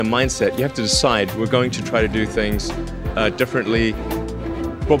mindset, you have to decide we're going to try to do things differently.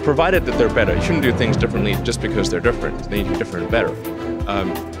 Well, provided that they're better. You shouldn't do things differently just because they're different. They need to be different and better.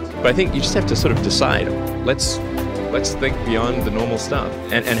 But I think you just have to sort of decide, let's think beyond the normal stuff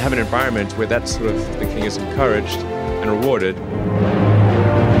and have an environment where that sort of thinking is encouraged and rewarded.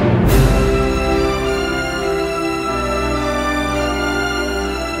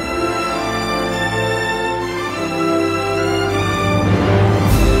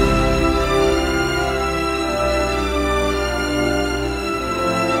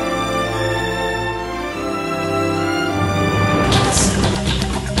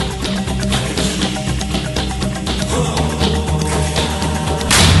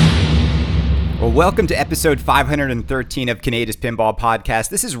 Welcome to episode 513 of Kaneda's Pinball Podcast.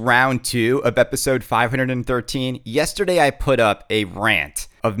 This is round 2 of episode 513. Yesterday I put up a rant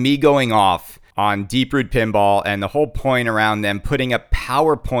of me going off on Deep Root Pinball and the whole point around them putting up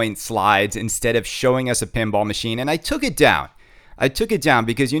PowerPoint slides instead of showing us a pinball machine, and I took it down. I took it down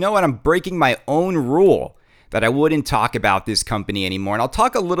because you know what? I'm breaking my own rule that I wouldn't talk about this company anymore. And I'll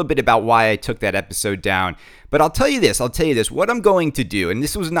talk a little bit about why I took that episode down. But I'll tell you this, what I'm going to do, and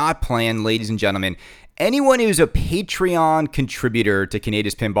this was not planned, ladies and gentlemen, anyone who's a Patreon contributor to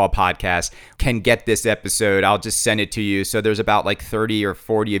Kaneda's Pinball Podcast can get this episode. I'll just send it to you. So there's about like 30 or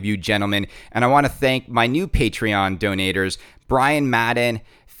 40 of you gentlemen. And I want to thank my new Patreon donators, Brian Madden,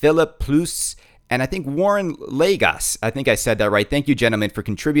 Philip Plus, and I think Warren Lagas. I think I said that right. Thank you, gentlemen, for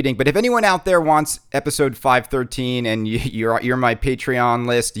contributing. But if anyone out there wants episode 513 and you're my Patreon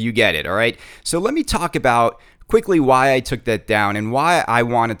list, you get it, all right? So let me talk about quickly why I took that down and why I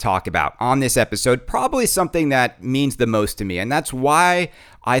want to talk about on this episode probably something that means the most to me. And that's why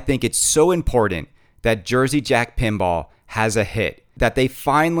I think it's so important that Jersey Jack Pinball has a hit, that they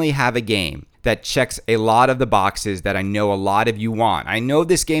finally have a game that checks a lot of the boxes that I know a lot of you want. I know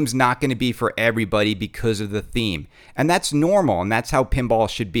this game's not going to be for everybody because of the theme, and that's normal, and that's how pinball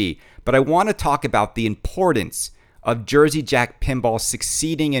should be. But I want to talk about the importance of Jersey Jack Pinball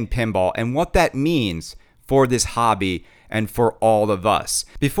succeeding in pinball and what that means for this hobby and for all of us.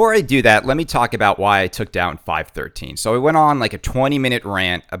 Before I do that, let me talk about why I took down 513. So I went on like a 20-minute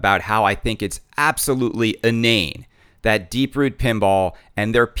rant about how I think it's absolutely inane that Deep Root Pinball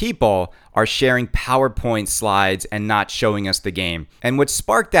and their people are sharing PowerPoint slides and not showing us the game. And what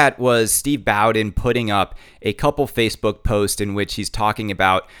sparked that was Steve Bowden putting up a couple Facebook posts in which he's talking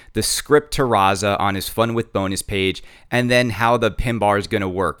about the script to Raza on his Fun with Bonus page, and then how the pinbar is going to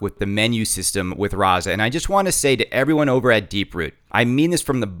work with the menu system with Raza. And I just want to say to everyone over at Deep Root, I mean this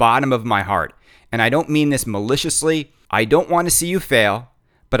from the bottom of my heart, and I don't mean this maliciously. I don't want to see you fail,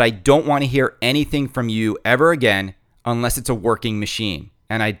 but I don't want to hear anything from you ever again unless it's a working machine.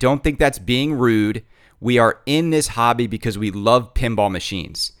 And I don't think that's being rude. We are in this hobby because we love pinball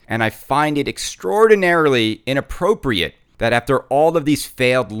machines. And I find it extraordinarily inappropriate that after all of these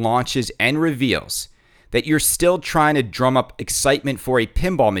failed launches and reveals, that you're still trying to drum up excitement for a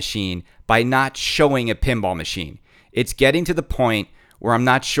pinball machine by not showing a pinball machine. It's getting to the point where I'm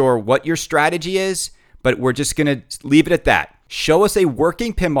not sure what your strategy is, but we're just going to leave it at that. Show us a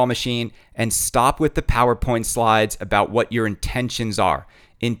working pinball machine and stop with the PowerPoint slides about what your intentions are.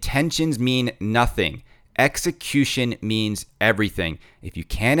 Intentions mean nothing. Execution means everything. If you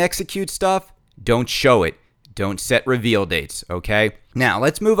can't execute stuff, don't show it. Don't set reveal dates, okay? Now,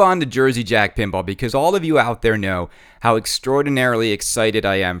 let's move on to Jersey Jack Pinball because all of you out there know how extraordinarily excited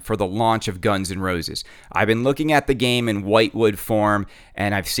I am for the launch of Guns N' Roses. I've been looking at the game in Whitewood form,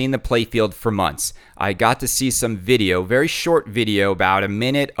 and I've seen the playfield for months. I got to see some video, very short video, about a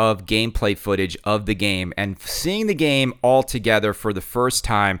minute of gameplay footage of the game, and seeing the game all together for the first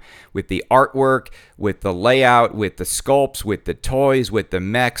time with the artwork, with the layout, with the sculpts, with the toys, with the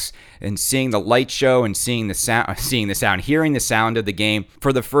mechs, and seeing the light show and hearing the sound of the game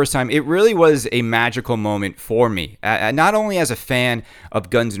for the first time, it really was a magical moment for me. Not only as a fan of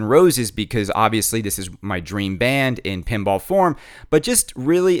Guns N' Roses, because obviously this is my dream band in pinball form, but just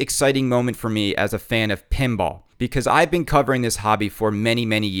really exciting moment for me as a fan of pinball. Because I've been covering this hobby for many,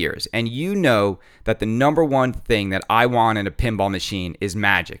 many years, and you know that the number one thing that I want in a pinball machine is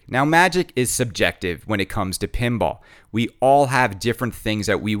magic. Now, magic is subjective when it comes to pinball. We all have different things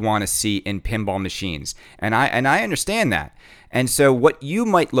that we want to see in pinball machines, and I understand that. And so what you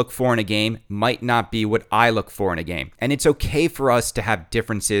might look for in a game might not be what I look for in a game. And it's okay for us to have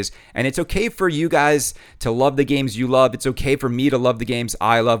differences, and it's okay for you guys to love the games you love. It's okay for me to love the games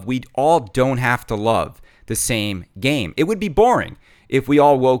I love. We all don't have to love the same game. It would be boring if we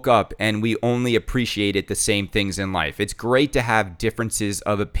all woke up and we only appreciated the same things in life. It's great to have differences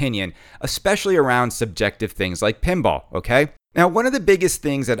of opinion, especially around subjective things like pinball, okay? Now, one of the biggest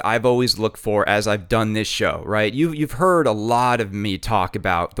things that I've always looked for as I've done this show, right? You've heard a lot of me talk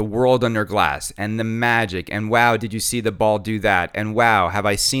about the world under glass and the magic, and wow, did you see the ball do that? And wow, have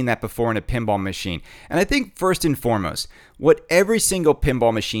I seen that before in a pinball machine? And I think first and foremost, what every single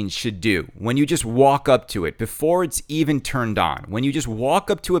pinball machine should do when you just walk up to it before it's even turned on, when you just walk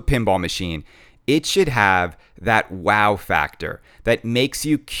up to a pinball machine, it should have that wow factor that makes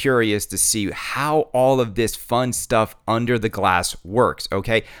you curious to see how all of this fun stuff under the glass works,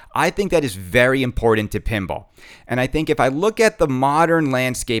 okay? I think that is very important to pinball. And I think if I look at the modern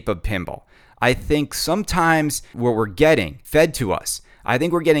landscape of pinball, I think sometimes what we're getting fed to us, I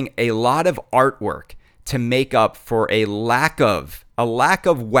think we're getting a lot of artwork to make up for a lack of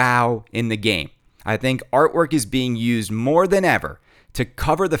wow in the game. I think artwork is being used more than ever to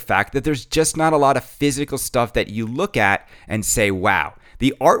cover the fact that there's just not a lot of physical stuff that you look at and say, wow.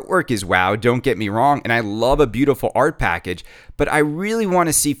 The artwork is wow, don't get me wrong, and I love a beautiful art package, but I really want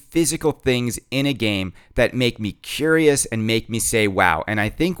to see physical things in a game that make me curious and make me say, wow. And I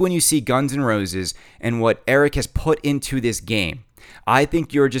think when you see Guns N' Roses and what Eric has put into this game, I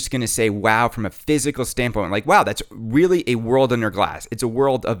think you're just going to say, wow, from a physical standpoint. Like, wow, that's really a world under glass. It's a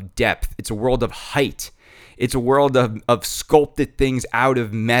world of depth. It's a world of height. It's a world of sculpted things out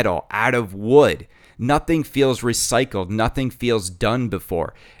of metal, out of wood. Nothing feels recycled. Nothing feels done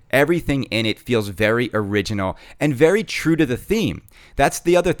before. Everything in it feels very original and very true to the theme. That's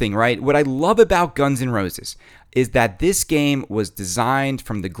the other thing, right? What I love about Guns N' Roses is that this game was designed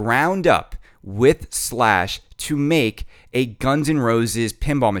from the ground up with Slash to make a Guns N' Roses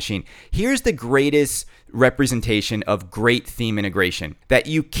pinball machine. Here's the greatest representation of great theme integration, that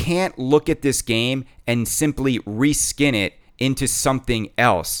you can't look at this game and simply reskin it into something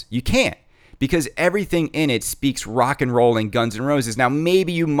else. You can't, because everything in it speaks rock and roll and Guns N' Roses. Now,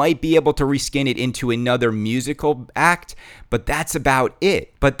 maybe you might be able to reskin it into another musical act, but that's about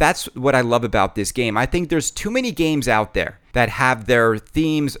it. But that's what I love about this game. I think there's too many games out there that have their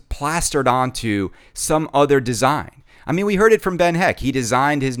themes plastered onto some other design. I mean, we heard it from Ben Heck. He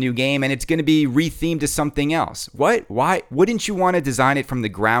designed his new game and it's going to be rethemed to something else. What? Why? Wouldn't you want to design it from the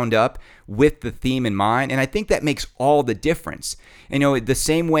ground up with the theme in mind? And I think that makes all the difference. You know, the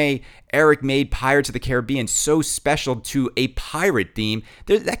same way Eric made Pirates of the Caribbean so special to a pirate theme,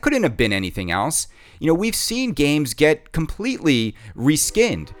 that couldn't have been anything else. You know, we've seen games get completely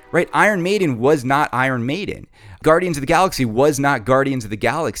reskinned, right? Iron Maiden was not Iron Maiden. Guardians of the Galaxy was not Guardians of the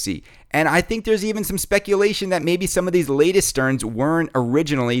Galaxy. And I think there's even some speculation that maybe some of these latest Sterns weren't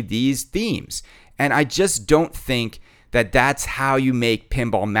originally these themes. And I just don't think that that's how you make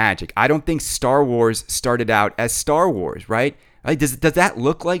pinball magic. I don't think Star Wars started out as Star Wars, right? Like, does that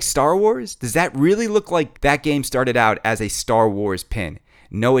look like Star Wars? Does that really look like that game started out as a Star Wars pin?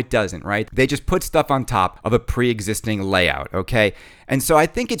 No, it doesn't, right? They just put stuff on top of a pre-existing layout, okay? And so I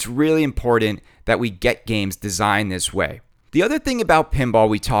think it's really important that we get games designed this way. The other thing about pinball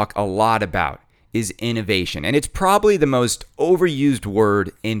we talk a lot about is innovation. And it's probably the most overused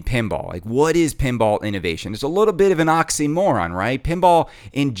word in pinball. Like, what is pinball innovation? It's a little bit of an oxymoron, right? Pinball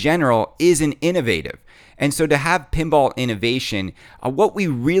in general isn't innovative. And so to have pinball innovation, what we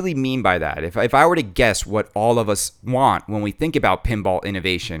really mean by that, if I were to guess what all of us want when we think about pinball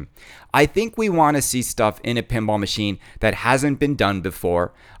innovation, I think we want to see stuff in a pinball machine that hasn't been done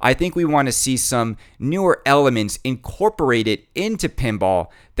before. I think we want to see some newer elements incorporated into pinball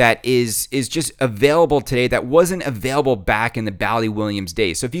that is just available today that wasn't available back in the Bally Williams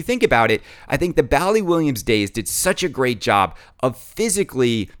days. So if you think about it, I think the Bally Williams days did such a great job of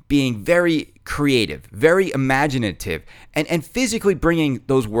physically being very creative, very imaginative, and physically bringing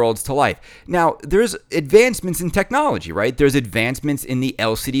those worlds to life. Now, there's advancements in technology, right? There's advancements in the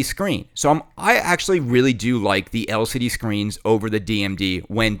LCD screen. So I actually really do like the LCD screens over the DMD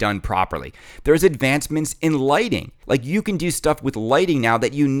when done properly. There's advancements in lighting. Like, you can do stuff with lighting now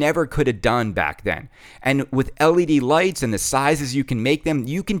that you never could have done back then. And with LED lights and the sizes you can make them,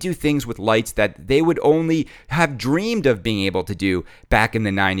 you can do things with lights that they would only have dreamed of being able to do back in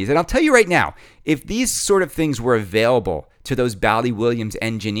the 90s. And I'll tell you right now, if these sort of things were available to those Bally Williams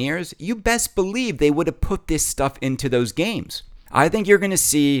engineers, you best believe they would have put this stuff into those games. I think you're going to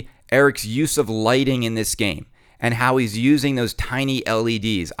see Eric's use of lighting in this game and how he's using those tiny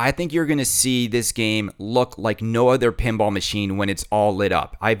LEDs. I think you're going to see this game look like no other pinball machine when it's all lit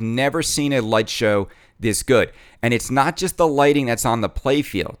up. I've never seen a light show this good. And it's not just the lighting that's on the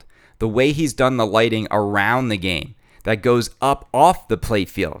playfield. The way he's done the lighting around the game that goes up off the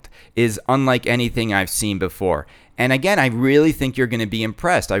playfield is unlike anything I've seen before. And again, I really think you're going to be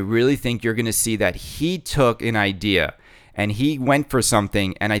impressed. I really think you're going to see that he took an idea and he went for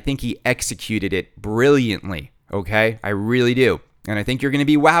something, and I think he executed it brilliantly. okay? I really do. And I think you're going to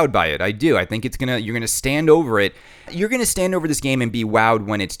be wowed by it. I do. I think you're going to stand over it. You're going to stand over this game and be wowed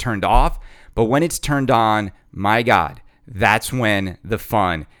when it's turned off. But when it's turned on, my God, that's when the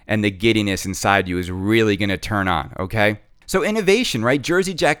fun and the giddiness inside you is really going to turn on, okay? So innovation, right?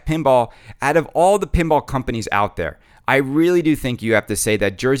 Jersey Jack Pinball, out of all the pinball companies out there, I really do think you have to say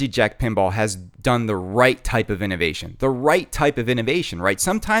that Jersey Jack Pinball has done the right type of innovation. The right type of innovation, right?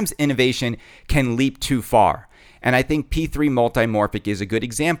 Sometimes innovation can leap too far. And I think P3 Multimorphic is a good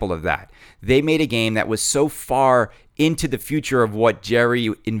example of that. They made a game that was so far into the future of what Jerry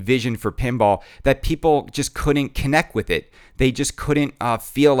envisioned for pinball that people just couldn't connect with it. They just couldn't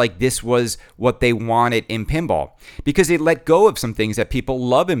feel like this was what they wanted in pinball because it let go of some things that people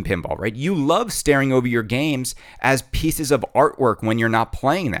love in pinball, right? You love staring over your games as pieces of artwork when you're not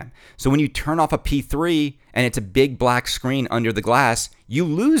playing them. So when you turn off a P3 and it's a big black screen under the glass, you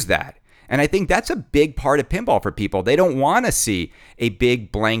lose that. And I think that's a big part of pinball for people. They don't want to see a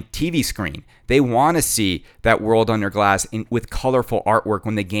big blank TV screen. They want to see that world under glass with colorful artwork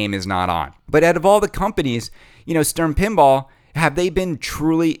when the game is not on. But out of all the companies, Stern Pinball, have they been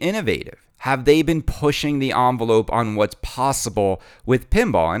truly innovative? Have they been pushing the envelope on what's possible with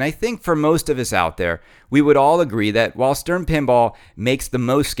pinball? And I think for most of us out there, we would all agree that while Stern Pinball makes the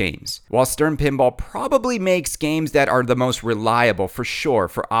most games, while Stern Pinball probably makes games that are the most reliable for sure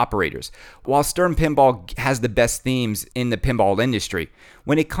for operators, while Stern Pinball has the best themes in the pinball industry,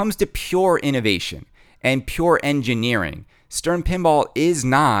 when it comes to pure innovation and pure engineering, Stern Pinball is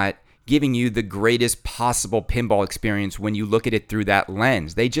not giving you the greatest possible pinball experience when you look at it through that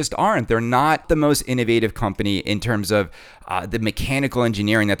lens. They just aren't. They're not the most innovative company in terms of the mechanical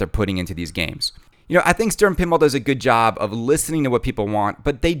engineering that they're putting into these games. I think Stern Pinball does a good job of listening to what people want,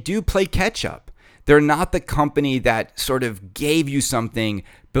 but they do play catch up. They're not the company that sort of gave you something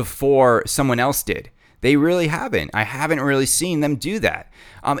before someone else did. They really haven't. I haven't really seen them do that.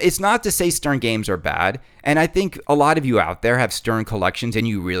 It's not to say Stern games are bad, and I think a lot of you out there have Stern collections and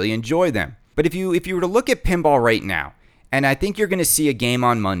you really enjoy them. But if you were to look at pinball right now, and I think you're going to see a game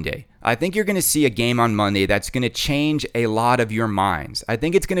on Monday. I think you're going to see a game on Monday that's going to change a lot of your minds. I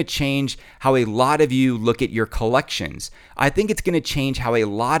think it's going to change how a lot of you look at your collections. I think it's going to change how a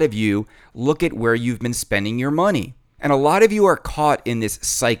lot of you look at where you've been spending your money. And a lot of you are caught in this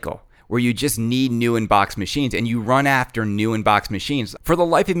cycle where you just need new in-box machines and you run after new in-box machines. For the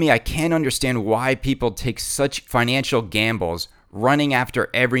life of me, I can't understand why people take such financial gambles running after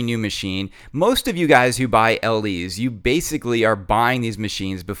every new machine. Most of you guys who buy LEs, you basically are buying these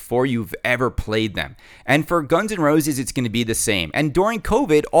machines before you've ever played them. And for Guns N' Roses, it's going to be the same. And during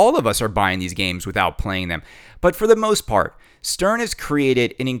COVID, all of us are buying these games without playing them. But for the most part, Stern has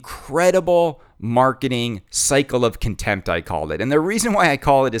created an incredible marketing cycle of contempt, I call it. And the reason why I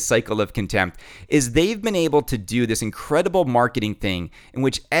call it a cycle of contempt is they've been able to do this incredible marketing thing in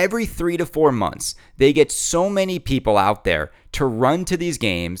which every 3 to 4 months, they get so many people out there to run to these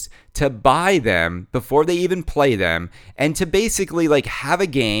games, to buy them before they even play them, and to basically have a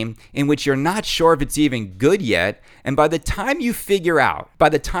game in which you're not sure if it's even good yet. And by the time you figure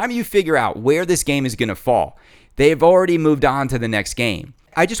out where this game is going to fall, they've already moved on to the next game.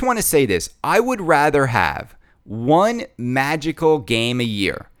 I just want to say this. I would rather have one magical game a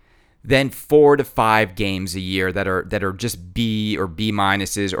year than 4 to 5 games a year that are just B or B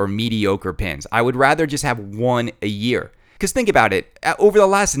minuses or mediocre pins. I would rather just have one a year. Because think about it. Over the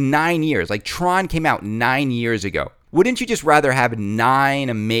last 9 years, Tron came out 9 years ago. Wouldn't you just rather have 9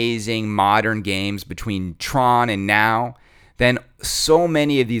 amazing modern games between Tron and now than so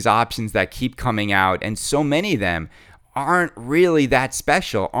many of these options that keep coming out, and so many of them aren't really that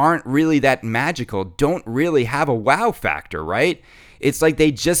special, aren't really that magical, don't really have a wow factor, right? It's like they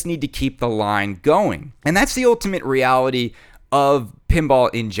just need to keep the line going. And that's the ultimate reality of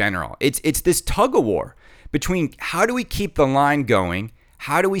pinball in general. It's this tug of war between how do we keep the line going,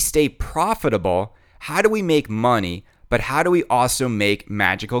 how do we stay profitable, how do we make money, but how do we also make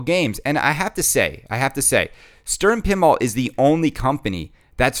magical games? And I have to say, Stern Pinball is the only company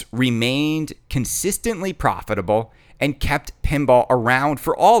that's remained consistently profitable and kept pinball around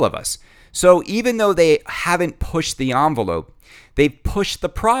for all of us. So even though they haven't pushed the envelope, they've pushed the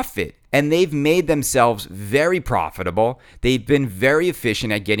profit and they've made themselves very profitable. They've been very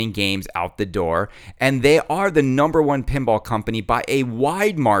efficient at getting games out the door, and they are the number one pinball company by a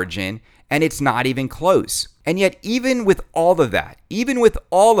wide margin, and it's not even close. And yet, even with all of that,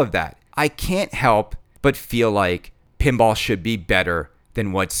 I can't help but feel like pinball should be better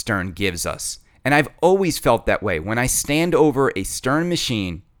than what Stern gives us. And I've always felt that way. When I stand over a Stern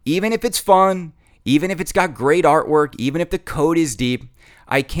machine, even if it's fun, even if it's got great artwork, even if the code is deep,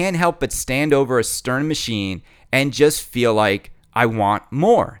 I can't help but stand over a Stern machine and just feel like I want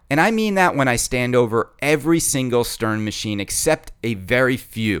more. And I mean that when I stand over every single Stern machine except a very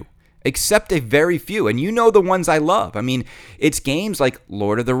few. And you know the ones I love. I mean, it's games like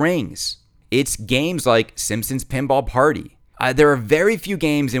Lord of the Rings. It's games like Simpsons Pinball Party. There are very few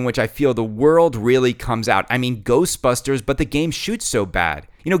games in which I feel the world really comes out. I mean, Ghostbusters, but the game shoots so bad.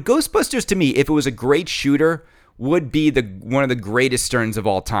 Ghostbusters to me, if it was a great shooter, would be one of the greatest Sterns of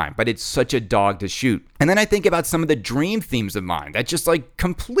all time, but it's such a dog to shoot. And then I think about some of the dream themes of mine that just like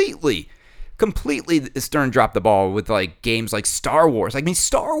completely Stern dropped the ball with like games like Star Wars. I mean,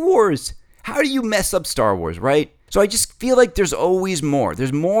 Star Wars, how do you mess up Star Wars, right? So I just feel like there's always more.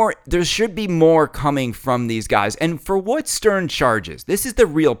 There should be more coming from these guys. And for what Stern charges, this is the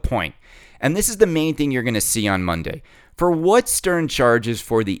real point. And this is the main thing you're going to see on Monday. For what Stern charges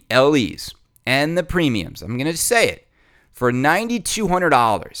for the LEs and the premiums, I'm going to say it, for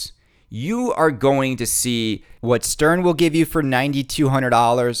 $9,200, you are going to see what Stern will give you for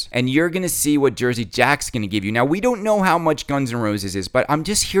 $9,200, and you're going to see what Jersey Jack's going to give you. Now, we don't know how much Guns N' Roses is, but I'm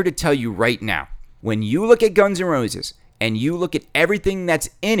just here to tell you right now, when you look at Guns N' Roses and you look at everything that's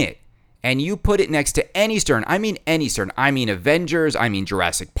in it, and you put it next to any Stern, I mean any Stern, I mean Avengers, I mean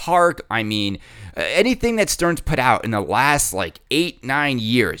Jurassic Park, I mean anything that Stern's put out in the last like 8-9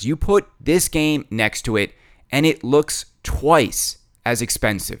 years, you put this game next to it, and it looks twice as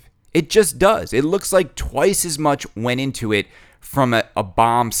expensive. It just does. It looks like twice as much went into it from a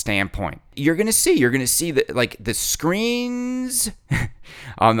bomb standpoint. You're gonna see the screens.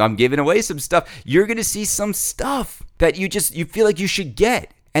 I'm giving away some stuff. You're gonna see some stuff that you feel like you should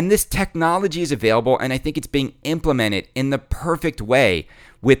get. And this technology is available, and I think it's being implemented in the perfect way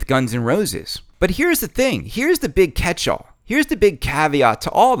with Guns N' Roses. But here's the thing. Here's the big catch-all. Here's the big caveat to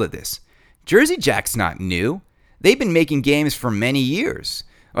all of this. Jersey Jack's not new. They've been making games for many years.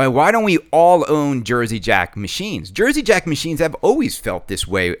 Why don't we all own Jersey Jack machines? Jersey Jack machines have always felt this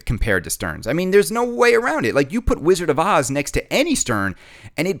way compared to Sterns. I mean, there's no way around it. Like, you put Wizard of Oz next to any Stern,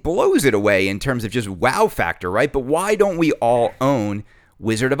 and it blows it away in terms of just wow factor, right? But why don't we all own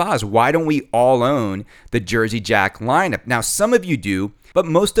Wizard of Oz? Why don't we all own the Jersey Jack lineup? Now, some of you do, but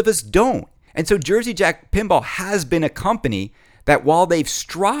most of us don't. And so Jersey Jack Pinball has been a company that, while they've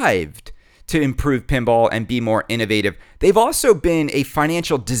strived to improve pinball and be more innovative, they've also been a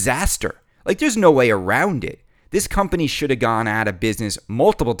financial disaster. Like, there's no way around it. This company should have gone out of business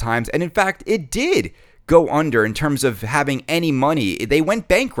multiple times, and in fact, it did go under in terms of having any money. They went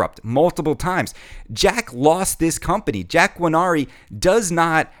bankrupt multiple times. Jack lost this company. Jack Guarnieri does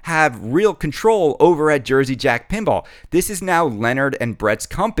not have real control over at Jersey Jack Pinball. This is now Leonard and Brett's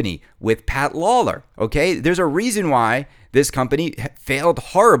company with Pat Lawler, okay? There's a reason why this company failed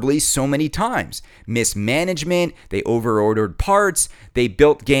horribly so many times. Mismanagement, they overordered parts, they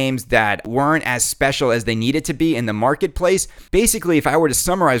built games that weren't as special as they needed to be in the marketplace. Basically, if I were to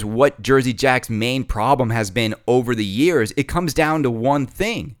summarize what Jersey Jack's main problem has been over the years, it comes down to one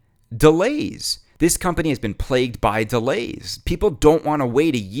thing: delays. This company has been plagued by delays. People don't want to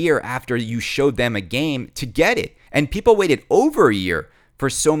wait a year after you showed them a game to get it. And people waited over a year for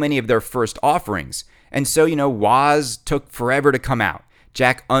so many of their first offerings. And so, Woz took forever to come out.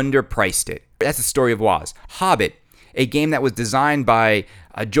 Jack underpriced it. That's the story of Woz. Hobbit, a game that was designed by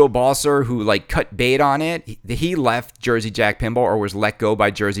Joe Balser, who cut bait on it. He left Jersey Jack Pinball, or was let go by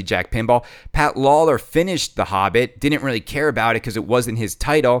Jersey Jack Pinball. Pat Lawler finished The Hobbit, didn't really care about it because it wasn't his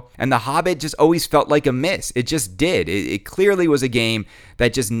title. And The Hobbit just always felt like a miss. It just did. It clearly was a game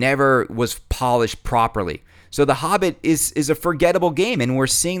that just never was polished properly. So The Hobbit is a forgettable game, and we're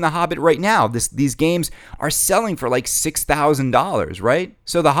seeing The Hobbit right now. These games are selling for $6,000, right?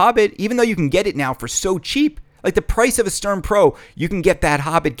 So The Hobbit, even though you can get it now for so cheap, like the price of a Stern Pro, you can get that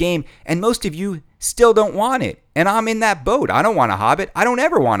Hobbit game, and most of you still don't want it. And I'm in that boat. I don't want a Hobbit. I don't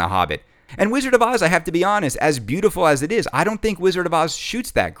ever want a Hobbit. And Wizard of Oz, I have to be honest, as beautiful as it is, I don't think Wizard of Oz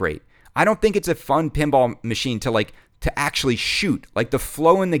shoots that great. I don't think it's a fun pinball machine to actually shoot. Like, the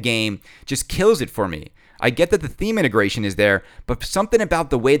flow in the game just kills it for me. I get that the theme integration is there, but something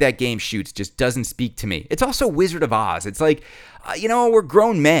about the way that game shoots just doesn't speak to me. It's also Wizard of Oz. It's like, we're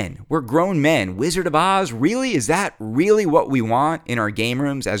grown men. We're grown men. Wizard of Oz, really? Is that really what we want in our game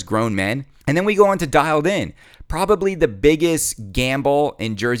rooms as grown men? And then we go on to Dialed In. Probably the biggest gamble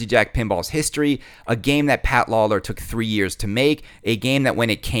in Jersey Jack Pinball's history. A game that Pat Lawler took 3 years to make. A game that,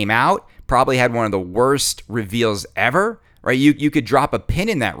 when it came out, probably had one of the worst reveals ever. Right, you could drop a pin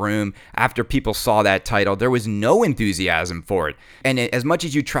in that room after people saw that title. There was no enthusiasm for it. And as much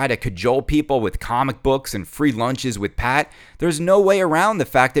as you try to cajole people with comic books and free lunches with Pat, there's no way around the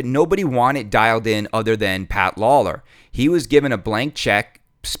fact that nobody wanted Dialed In other than Pat Lawler. He was given a blank check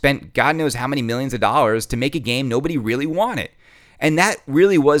spent God knows how many millions of dollars to make a game nobody really wanted. And that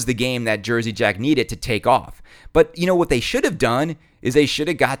really was the game that Jersey Jack needed to take off. But you know what they should have done is they should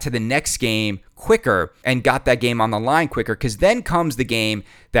have got to the next game quicker and got that game on the line quicker, because then comes the game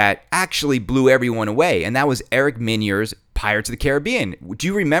that actually blew everyone away, and that was Eric Minier's Pirates of the Caribbean. Do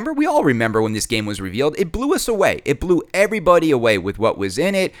you remember? We all remember when this game was revealed. It blew us away. It blew everybody away with what was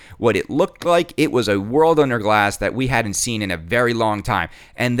in it, what it looked like. It was a world under glass that we hadn't seen in a very long time.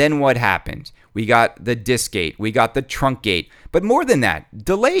 And then what happened? We got the Discgate. We got the Trunkgate. But more than that,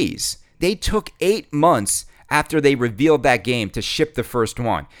 delays. They took 8 months after they revealed that game to ship the first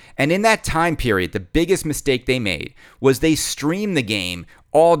one. And in that time period, the biggest mistake they made was they streamed the game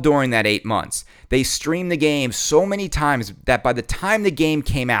all during that 8 months. They streamed the game so many times that by the time the game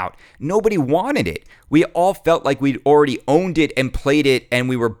came out, nobody wanted it. We all felt like we'd already owned it and played it, and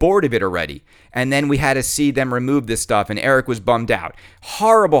we were bored of it already. And then we had to see them remove this stuff, and Eric was bummed out.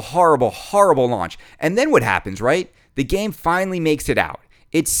 Horrible, horrible, horrible launch. And then what happens, right? The game finally makes it out.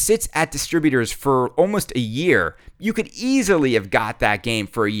 It sits at distributors for almost a year. You could easily have got that game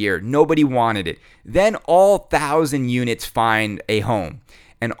for a year. Nobody wanted it. Then all 1,000 units find a home.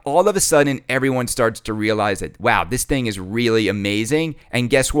 And all of a sudden, everyone starts to realize that, wow, this thing is really amazing. And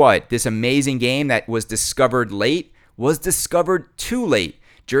guess what? This amazing game that was discovered late was discovered too late.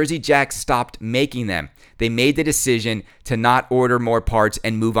 Jersey Jack stopped making them. They made the decision to not order more parts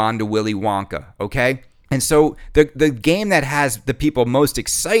and move on to Willy Wonka, okay? And so the game that has the people most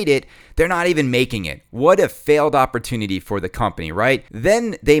excited, they're not even making it. What a failed opportunity for the company, right?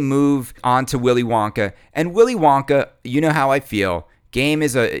 Then they move on to Willy Wonka. And Willy Wonka, you know how I feel. Game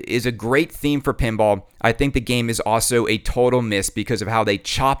is a great theme for pinball. I think the game is also a total miss because of how they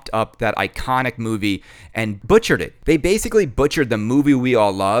chopped up that iconic movie and butchered it. They basically butchered the movie we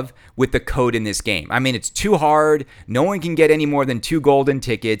all love with the code in this game. I mean, it's too hard. No one can get any more than 2 golden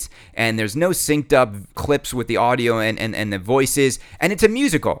tickets, and there's no synced up clips with the audio and the voices, and it's a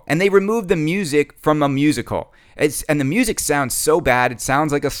musical. And they removed the music from a musical. And the music sounds so bad. It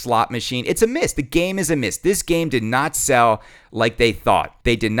sounds like a slot machine. It's a miss. The game is a miss. This game did not sell like they thought.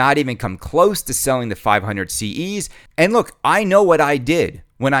 They did not even come close to selling the 500 CEs. And look, I know what I did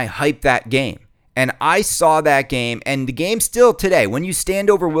when I hyped that game. And I saw that game, and the game still today, when you stand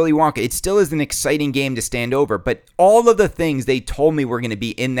over Willy Wonka, it still is an exciting game to stand over. But all of the things they told me were going to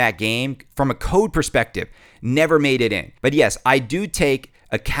be in that game, from a code perspective, never made it in. But yes, I do take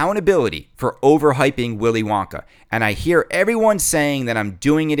accountability for overhyping Willy Wonka. And I hear everyone saying that I'm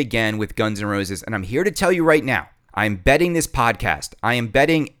doing it again with Guns N' Roses. And I'm here to tell you right now, I'm betting this podcast. I am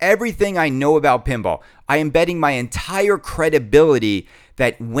betting everything I know about pinball. I am betting my entire credibility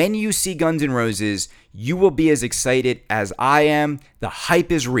that when you see Guns N' Roses, you will be as excited as I am. The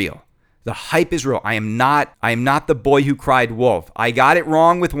hype is real. The hype is real. I am not the boy who cried wolf. I got it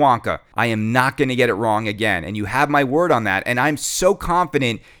wrong with Wonka. I am not going to get it wrong again. And you have my word on that. And I'm so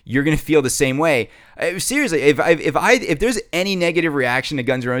confident you're going to feel the same way. Seriously, if there's any negative reaction to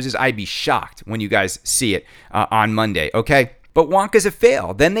Guns N' Roses, I'd be shocked when you guys see it on Monday, okay? But Wonka's a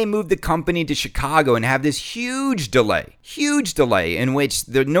fail. Then they moved the company to Chicago and have this huge delay in which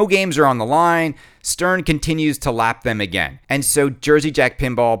no games are on the line. Stern continues to lap them again. And so Jersey Jack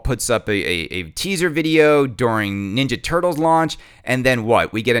Pinball puts up a teaser video during Ninja Turtles launch. And then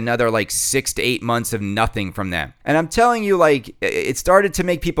what? We get another 6 to 8 months of nothing from them. And I'm telling you, it started to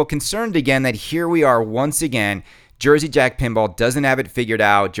make people concerned again that here we are once again. Jersey Jack Pinball doesn't have it figured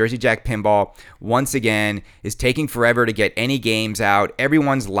out. Jersey Jack Pinball, once again, is taking forever to get any games out.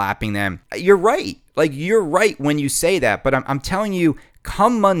 Everyone's lapping them. You're right. You're right when you say that. But I'm telling you,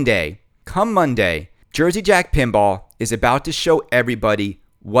 come Monday, Jersey Jack Pinball is about to show everybody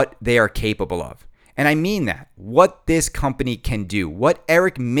what they are capable of. And I mean that. What this company can do. What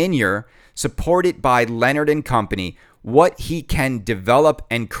Eric Minier, supported by Leonard and Company, what he can develop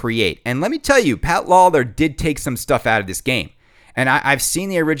and create. And let me tell you, Pat Lawler did take some stuff out of this game. And I've seen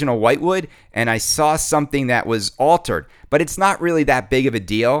the original Whitewood, and I saw something that was altered. But it's not really that big of a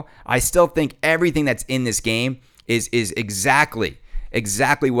deal. I still think everything that's in this game is exactly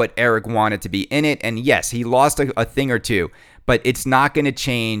what Eric wanted to be in it. And yes, he lost a thing or two, but it's not going to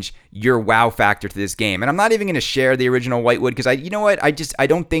change your wow factor to this game. And I'm not even going to share the original Whitewood because you know what? I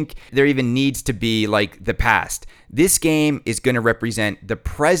don't think there even needs to be the past. This game is going to represent the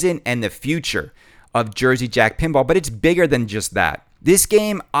present and the future of Jersey Jack Pinball, but it's bigger than just that. This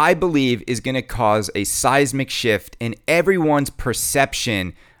game, I believe, is going to cause a seismic shift in everyone's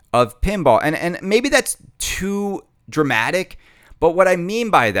perception of pinball. And maybe that's too dramatic, but what I mean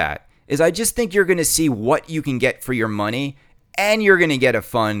by that is I just think you're going to see what you can get for your money, and you're going to get a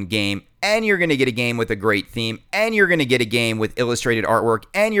fun game, and you're going to get a game with a great theme, and you're going to get a game with illustrated artwork,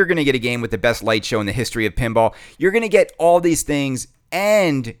 and you're going to get a game with the best light show in the history of pinball. You're going to get all these things,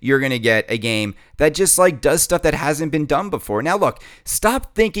 and you're going to get a game that just like does stuff that hasn't been done before. Now look,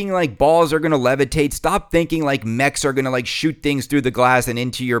 stop thinking like balls are going to levitate. Stop thinking like mechs are going to like shoot things through the glass and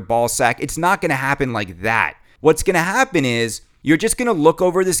into your ball sack. It's not going to happen like that. What's going to happen is you're just going to look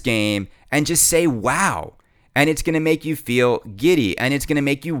over this game and just say, wow. And it's going to make you feel giddy, and it's going to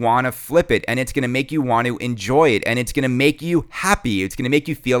make you want to flip it, and it's going to make you want to enjoy it, and it's going to make you happy. It's going to make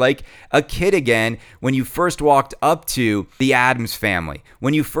you feel like a kid again when you first walked up to the Addams Family,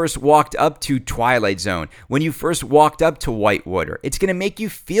 when you first walked up to Twilight Zone, when you first walked up to Whitewater. It's going to make you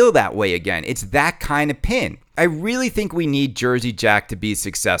feel that way again. It's that kind of pin. I really think we need Jersey Jack to be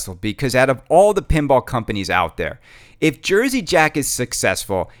successful, because out of all the pinball companies out there, if Jersey Jack is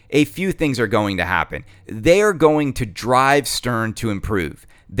successful, a few things are going to happen. They are going to drive Stern to improve.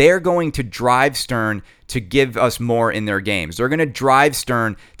 They're going to drive Stern to give us more in their games. They're going to drive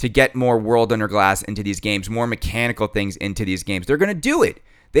Stern to get more World Under Glass into these games, more mechanical things into these games. They're going to do it.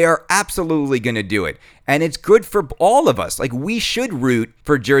 They are absolutely going to do it. And it's good for all of us. Like, we should root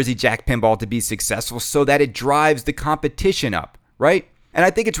for Jersey Jack Pinball to be successful so that it drives the competition up, right? And I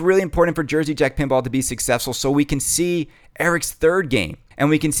think it's really important for Jersey Jack Pinball to be successful so we can see Eric's third game, and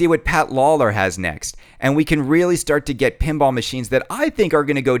we can see what Pat Lawler has next, and we can really start to get pinball machines that I think are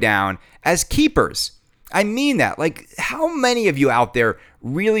going to go down as keepers. I mean that. Like, how many of you out there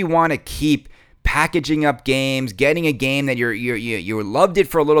really want to keep packaging up games, getting a game that you loved it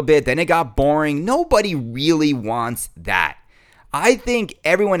for a little bit, then it got boring? Nobody really wants that. I think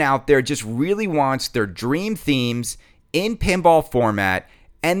everyone out there just really wants their dream themes in pinball format,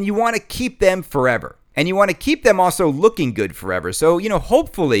 and you want to keep them forever. And you want to keep them also looking good forever. So,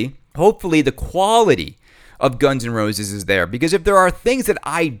 hopefully the quality of Guns N' Roses is there. Because if there are things that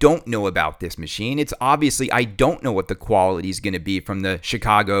I don't know about this machine, it's obviously I don't know what the quality is going to be from the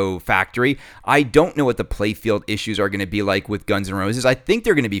Chicago factory. I don't know what the playfield issues are going to be like with Guns N' Roses. I think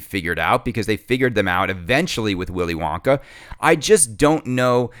they're going to be figured out because they figured them out eventually with Willy Wonka. I just don't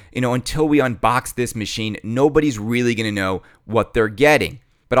know, until we unbox this machine, nobody's really going to know what they're getting.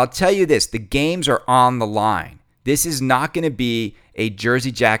 But I'll tell you this, the games are on the line. This is not going to be a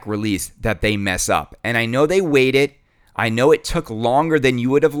Jersey Jack release that they mess up. And I know they waited. I know it took longer than you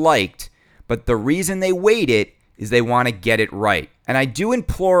would have liked. But the reason they waited is they want to get it right. And I do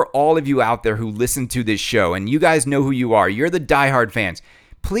implore all of you out there who listen to this show, and you guys know who you are. You're the diehard fans.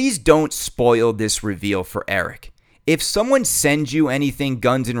 Please don't spoil this reveal for Eric. If someone sends you anything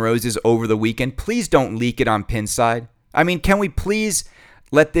Guns N' Roses over the weekend, please don't leak it on Pinside. I mean, can we please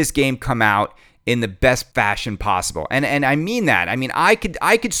let this game come out in the best fashion possible? And I mean that. I mean, I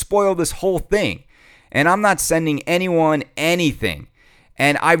could spoil this whole thing, and I'm not sending anyone anything.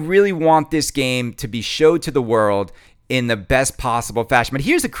 And I really want this game to be showed to the world in the best possible fashion. But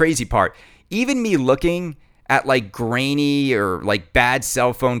here's the crazy part. Even me looking at like grainy or like bad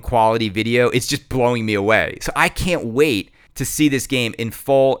cell phone quality video, it's just blowing me away. So I can't wait to see this game in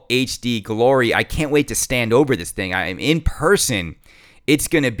full HD glory. I can't wait to stand over this thing. I'm in person. It's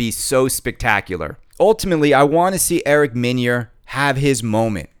going to be so spectacular. Ultimately, I want to see Eric Meunier have his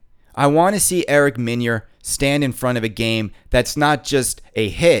moment. I want to see Eric Meunier stand in front of a game that's not just a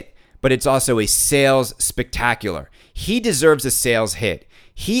hit, but it's also a sales spectacular. He deserves a sales hit.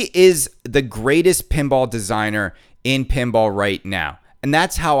 He is the greatest pinball designer in pinball right now. And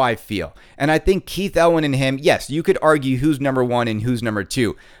that's how I feel. And I think Keith Elwin and him, yes, you could argue who's number one and who's number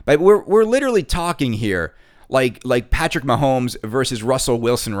two. But we're literally talking here like Patrick Mahomes versus Russell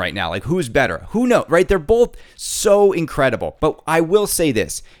Wilson right now. Like, who's better? Who knows, right? They're both so incredible. But I will say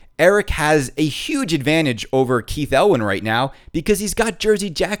this. Eric has a huge advantage over Keith Elwin right now because he's got Jersey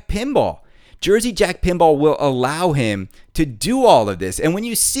Jack Pinball. Jersey Jack Pinball will allow him to do all of this. And when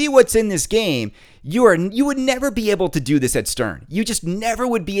you see what's in this game, you would never be able to do this at Stern. You just never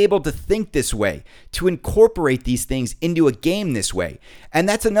would be able to think this way, to incorporate these things into a game this way. And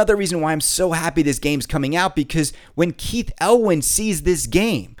that's another reason why I'm so happy this game's coming out, because when Keith Elwin sees this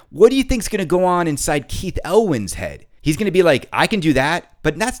game, what do you think's going to go on inside Keith Elwin's head? He's going to be like, I can do that,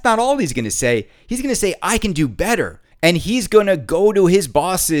 but that's not all he's going to say. He's going to say, I can do better. And he's going to go to his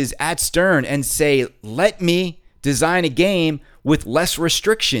bosses at Stern and say, let me design a game with less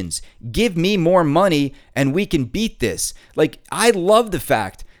restrictions. Give me more money and we can beat this. Like, I love the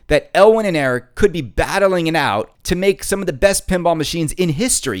fact that Elwin and Eric could be battling it out to make some of the best pinball machines in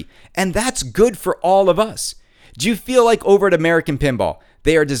history. And that's good for all of us. Do you feel like over at American Pinball,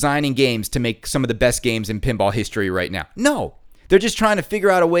 they are designing games to make some of the best games in pinball history right now? No. They're just trying to figure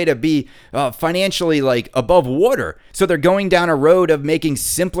out a way to be financially like above water. So they're going down a road of making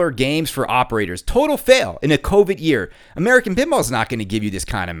simpler games for operators. Total fail in a COVID year. American Pinball is not going to give you this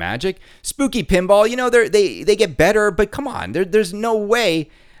kind of magic. Spooky Pinball, they get better, but come on, there's no way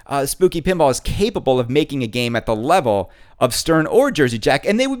Spooky Pinball is capable of making a game at the level of Stern or Jersey Jack,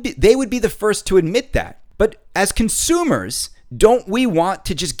 and they would be the first to admit that. But as consumers, don't we want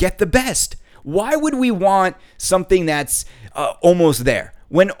to just get the best? Why would we want something that's almost there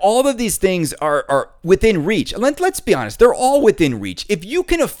when all of these things are within reach? Let's be honest, they're all within reach. If you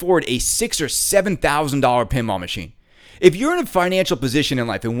can afford a $6,000 or $7,000 pinball machine, if you're in a financial position in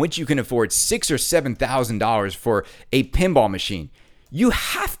life in which you can afford $6,000 or $7,000 for a pinball machine, you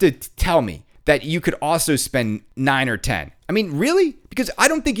have to tell me that you could also spend $9,000 or $10,000. I mean, really? Because I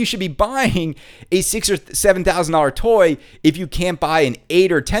don't think you should be buying a $6,000 or $7,000 toy if you can't buy an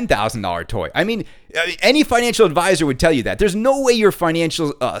 $8,000 or $10,000 toy. I mean, any financial advisor would tell you that. There's no way your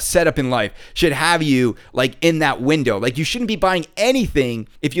financial setup in life should have you like in that window. Like, you shouldn't be buying anything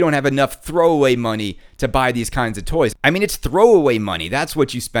if you don't have enough throwaway money to buy these kinds of toys. I mean, it's throwaway money. That's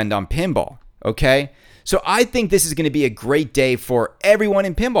what you spend on pinball, okay? So I think this is going to be a great day for everyone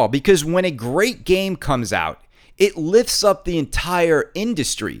in pinball, because when a great game comes out, it lifts up the entire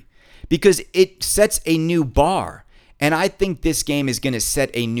industry because it sets a new bar. And I think this game is going to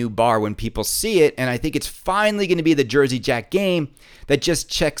set a new bar when people see it. And I think it's finally going to be the Jersey Jack game that just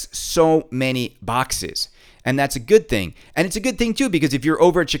checks so many boxes. And that's a good thing. And it's a good thing too, because if you're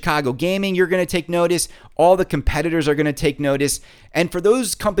over at Chicago Gaming, you're going to take notice. All the competitors are going to take notice. And for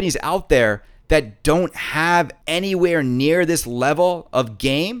those companies out there that don't have anywhere near this level of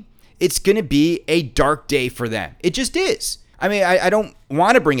game, it's going to be a dark day for them. It just is. I mean, I don't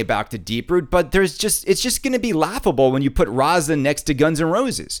want to bring it back to Deeproot, but it's just going to be laughable when you put Roslyn next to Guns N'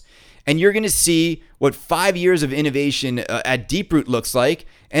 Roses. And you're going to see what 5 years of innovation at Deeproot looks like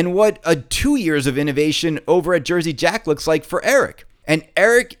and what 2 years of innovation over at Jersey Jack looks like for Eric. And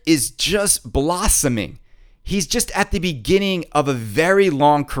Eric is just blossoming. He's just at the beginning of a very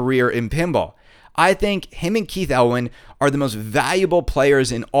long career in pinball. I think him and Keith Elwin are the most valuable players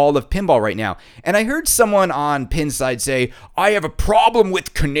in all of pinball right now. And I heard someone on Pinside say, I have a problem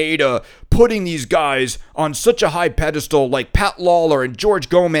with Kaneda putting these guys on such a high pedestal like Pat Lawler and George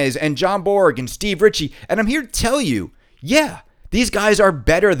Gomez and John Borg and Steve Ritchie. And I'm here to tell you, yeah, these guys are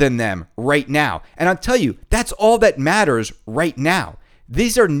better than them right now. And I'll tell you, that's all that matters right now.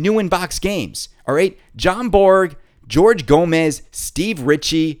 These are new in-box games, all right? John Borg, George Gomez, Steve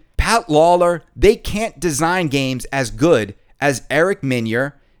Ritchie, Pat Lawler, they can't design games as good as Eric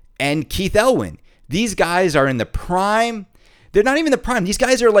Minier and Keith Elwin. These guys are in the prime. They're not even the prime. These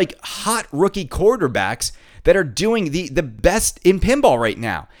guys are like hot rookie quarterbacks that are doing the best in pinball right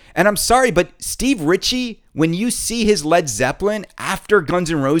now. And I'm sorry, but Steve Ritchie, when you see his Led Zeppelin after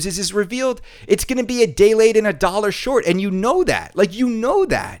Guns N' Roses is revealed, it's going to be a day late and a dollar short. And you know that. Like, you know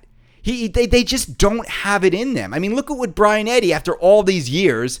that. They just don't have it in them. I mean, look at what Brian Eddy, after all these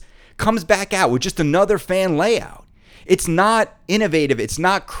years, comes back out with just another fan layout. It's not innovative. It's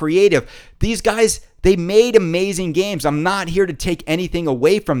not creative. These guys, they made amazing games. I'm not here to take anything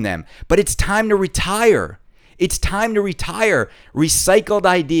away from them, but it's time to retire. It's time to retire recycled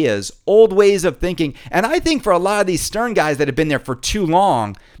ideas, old ways of thinking. And I think for a lot of these Stern guys that have been there for too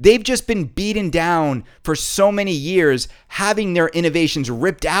long, they've just been beaten down for so many years, having their innovations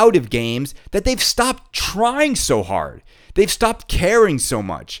ripped out of games, that they've stopped trying so hard. They've stopped caring so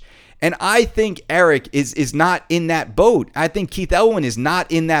much. And I think Eric is not in that boat. I think Keith Elwin is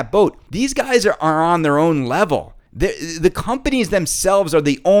not in that boat. These guys are on their own level. The companies themselves are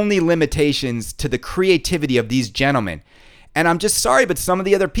the only limitations to the creativity of these gentlemen. And I'm just sorry, but some of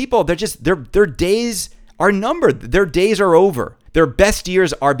the other people, their days are numbered. Their days are over. Their best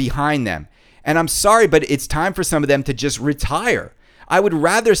years are behind them. And I'm sorry, but it's time for some of them to just retire. I would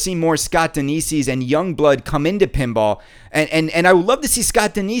rather see more Scott Denises and Youngblood come into pinball. And I would love to see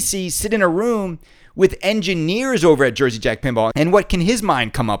Scott Danesi sit in a room with engineers over at Jersey Jack Pinball. And what can his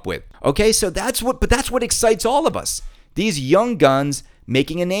mind come up with? Okay, so that's what excites all of us. These young guns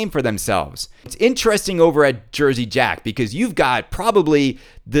making a name for themselves. It's interesting over at Jersey Jack because you've got probably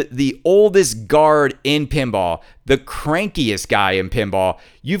the oldest guard in pinball, the crankiest guy in pinball.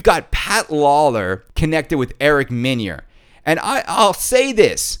 You've got Pat Lawler connected with Eric Minier. And I'll say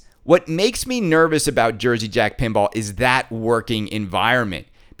this, what makes me nervous about Jersey Jack Pinball is that working environment,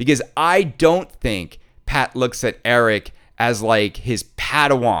 because I don't think Pat looks at Eric as like his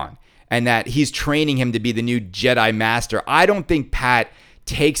Padawan and that he's training him to be the new Jedi Master. I don't think Pat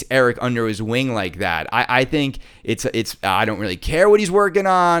takes Eric under his wing like that. I think it's I don't really care what he's working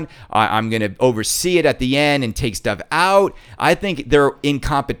on. I'm going to oversee it at the end and take stuff out. I think they're in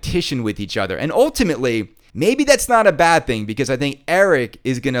competition with each other. And ultimately, maybe that's not a bad thing, because I think Eric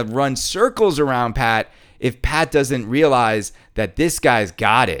is going to run circles around Pat if Pat doesn't realize that this guy's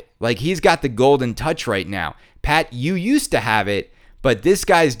got it. Like, he's got the golden touch right now. Pat, you used to have it, but this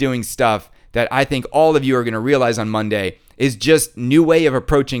guy's doing stuff that I think all of you are going to realize on Monday is just new way of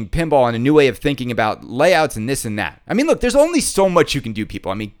approaching pinball and a new way of thinking about layouts and this and that. I mean, look, there's only so much you can do,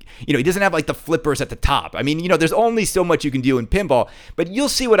 people. I mean, he doesn't have like the flippers at the top. I mean, there's only so much you can do in pinball, but you'll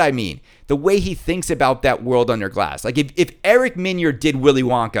see what I mean. The way he thinks about that world under glass. Like, if Eric Minier did Willy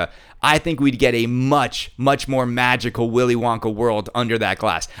Wonka, I think we'd get a much, much more magical Willy Wonka world under that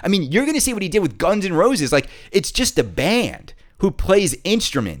glass. I mean, you're going to see what he did with Guns N' Roses. Like, it's just a band who plays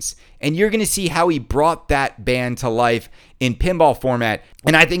instruments, and you're going to see how he brought that band to life in pinball format.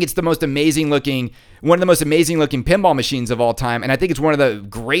 And I think it's one of the most amazing looking pinball machines of all time. And I think it's one of the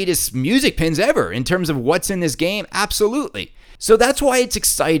greatest music pins ever in terms of what's in this game. Absolutely. So that's why it's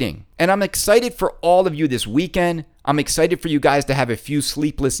exciting. And I'm excited for all of you this weekend. I'm excited for you guys to have a few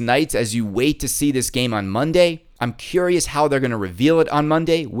sleepless nights as you wait to see this game on Monday. I'm curious how they're going to reveal it on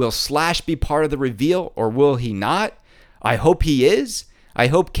Monday. Will Slash be part of the reveal, or will he not? I hope he is. I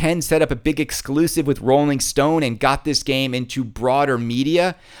hope Ken set up a big exclusive with Rolling Stone and got this game into broader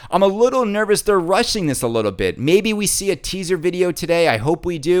media. I'm a little nervous they're rushing this a little bit. Maybe we see a teaser video today. I hope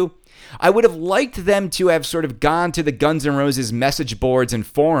we do. I would have liked them to have sort of gone to the Guns N' Roses message boards and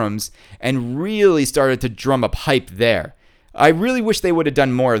forums and really started to drum up hype there. I really wish they would have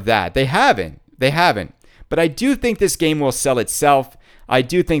done more of that. They haven't. But I do think this game will sell itself. I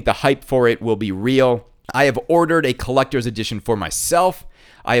do think the hype for it will be real. I have ordered a collector's edition for myself.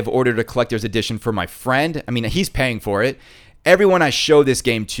 I have ordered a collector's edition for my friend. I mean, he's paying for it. Everyone I show this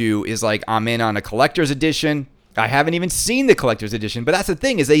game to is like, I'm in on a collector's edition. I haven't even seen the collector's edition, but that's the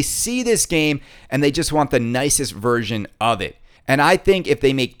thing, is they see this game and they just want the nicest version of it. And I think if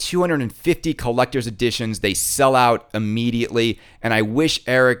they make 250 collector's editions, they sell out immediately. And I wish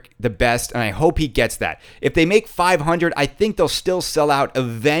Eric the best, and I hope he gets that. If they make 500, I think they'll still sell out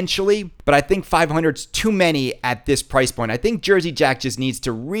eventually. But I think 500's too many at this price point. I think Jersey Jack just needs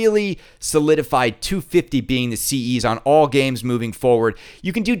to really solidify 250 being the CEs on all games moving forward.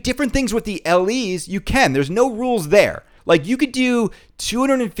 You can do different things with the LEs. You can. There's no rules there. Like, you could do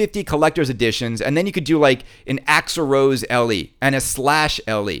 250 collector's editions, and then you could do like an Axl Rose LE and a Slash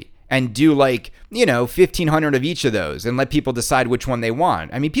LE and do 1,500 of each of those and let people decide which one they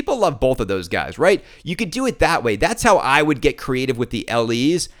want. I mean, people love both of those guys, right? You could do it that way. That's how I would get creative with the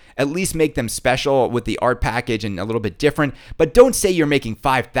LEs. At least make them special with the art package and a little bit different. But don't say you're making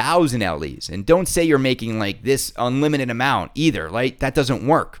 5,000 LEs, and don't say you're making like this unlimited amount either. Like, that doesn't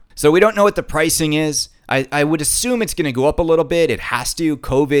work. So we don't know what the pricing is. I would assume it's going to go up a little bit. It has to.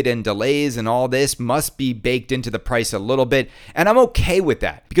 COVID and delays and all this must be baked into the price a little bit. And I'm okay with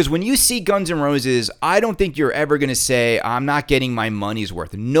that. Because when you see Guns N' Roses, I don't think you're ever going to say, I'm not getting my money's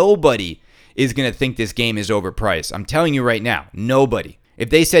worth. Nobody is going to think this game is overpriced. I'm telling you right now, nobody. If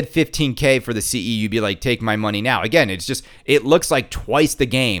they said $15K for the CE, you'd be like, take my money now. Again, it looks like twice the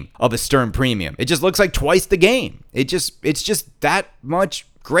game of a Stern Premium. It just looks like twice the game. It's just that much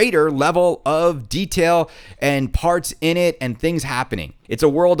greater level of detail and parts in it and things happening. It's a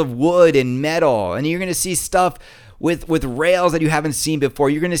world of wood and metal, and you're going to see stuff with rails that you haven't seen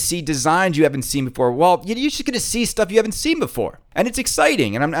before. You're going to see designs you haven't seen before. Well, you're just going to see stuff you haven't seen before. And it's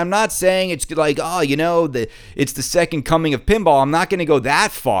exciting. And I'm not saying it's like, it's the second coming of pinball. I'm not going to go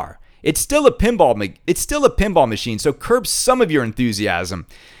that far. It's still a pinball machine. So curb some of your enthusiasm.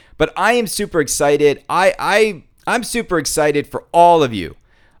 But I am super excited. I'm super excited for all of you.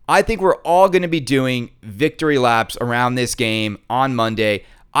 I think we're all going to be doing victory laps around this game on Monday.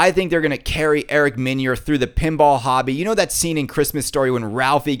 I think they're going to carry Eric Minier through the pinball hobby. You know that scene in Christmas Story when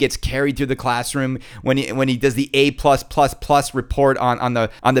Ralphie gets carried through the classroom when he does the A+++ report on the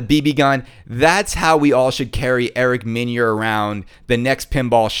BB gun? That's how we all should carry Eric Minier around the next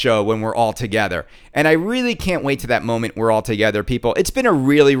pinball show when we're all together. And I really can't wait to that moment we're all together, people. It's been a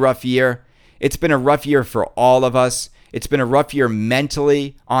really rough year. It's been a rough year for all of us. It's been a rough year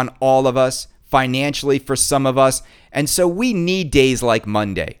mentally on all of us, financially for some of us. And so we need days like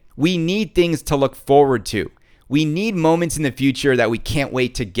Monday. We need things to look forward to. We need moments in the future that we can't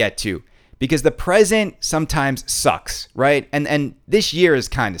wait to get to, because the present sometimes sucks, right? And this year has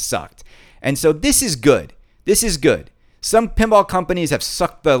kind of sucked. And so this is good. This is good. Some pinball companies have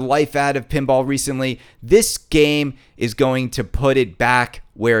sucked the life out of pinball recently. This game is going to put it back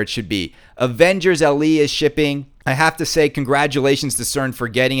where it should be. Avengers LE is shipping. I have to say congratulations to Stern for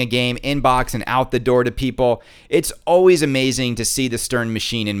getting a game inbox and out the door to people. It's always amazing to see the Stern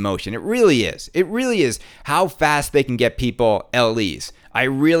machine in motion. It really is. It really is how fast they can get people LEs. I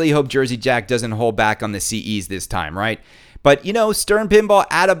really hope Jersey Jack doesn't hold back on the CEs this time, right? But, Stern Pinball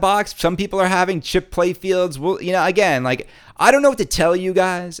out of box, some people are having chip play fields. Well, again, I don't know what to tell you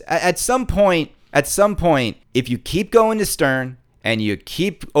guys. At some point, if you keep going to Stern and you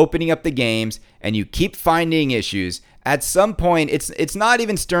keep opening up the games and you keep finding issues, at some point, it's not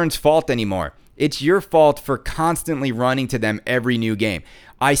even Stern's fault anymore. It's your fault for constantly running to them every new game.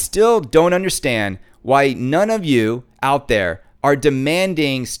 I still don't understand why none of you out there are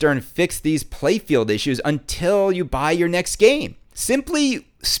demanding Stern fix these playfield issues until you buy your next game. Simply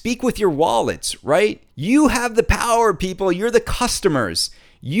speak with your wallets, right? You have the power, people. You're the customers.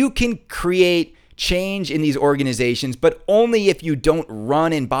 You can create change in these organizations, but only if you don't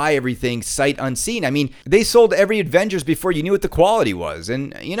run and buy everything sight unseen. I mean, they sold every Avengers before you knew what the quality was.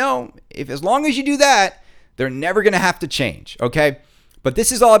 And, if as long as you do that, they're never going to have to change, okay? But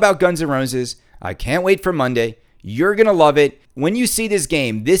this is all about Guns N' Roses. I can't wait for Monday. You're going to love it. When you see this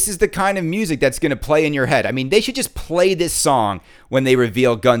game, this is the kind of music that's going to play in your head. I mean, they should just play this song when they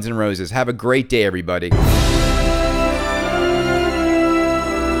reveal Guns N' Roses. Have a great day, everybody.